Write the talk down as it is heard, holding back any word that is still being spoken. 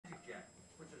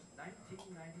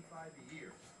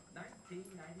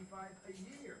$19.95 a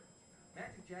year.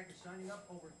 Magic Jack is signing up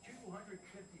over 250,000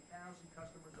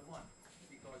 customers a month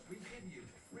because we give you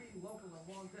free local and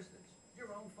long distance,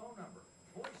 your own phone number,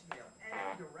 voicemail,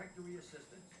 and directory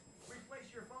assistance.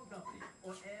 Replace your phone company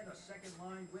or add a second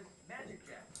line with Magic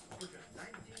Jack for just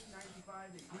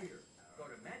 $19.95 a year.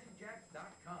 Go to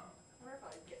magicjack.com. I wonder if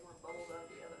I can get more bubbles out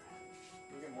of the other end.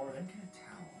 We'll get more of When it. can a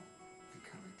towel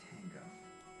become a tango?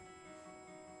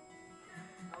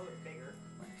 Oh, they're bigger.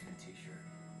 When can a t-shirt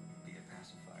be a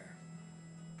pacifier?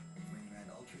 When you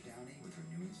add Ultra Downy with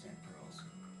renewing scent pearls,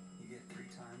 you get 3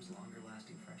 times longer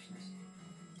lasting freshness,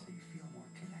 so you feel more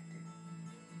connected.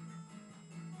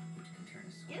 Which can turn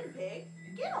a Get him, sweater pig.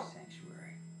 into Get a him.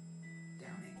 sanctuary.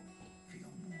 Downy, feel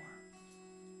more.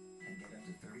 And get up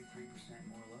to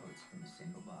 33% more loads from a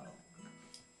single bottle.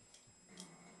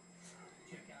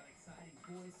 Check out exciting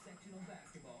boys sectional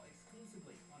basketball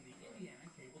exclusively on the Indiana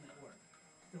Cable Network.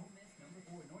 Don't miss number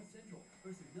 4 North Central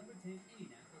versus number 10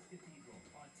 Indianapolis Cathedral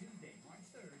on Tuesday, March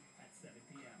 3rd at 7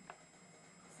 p.m.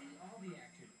 See all the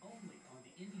action only on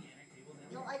the Indiana Cable Network.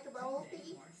 You don't like the bubbles,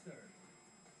 Tuesday, Piggy? March 3rd.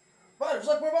 Butters,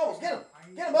 look, more bubbles. Get him.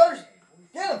 Get him, Butters.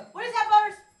 Get him. What is that,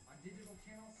 Butters? On digital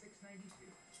channel 692.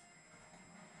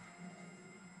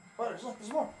 Butters, look,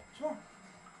 there's more. There's more.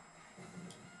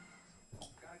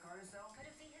 Got a car to sell? Go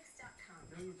to vehix.com.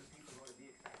 Millions of people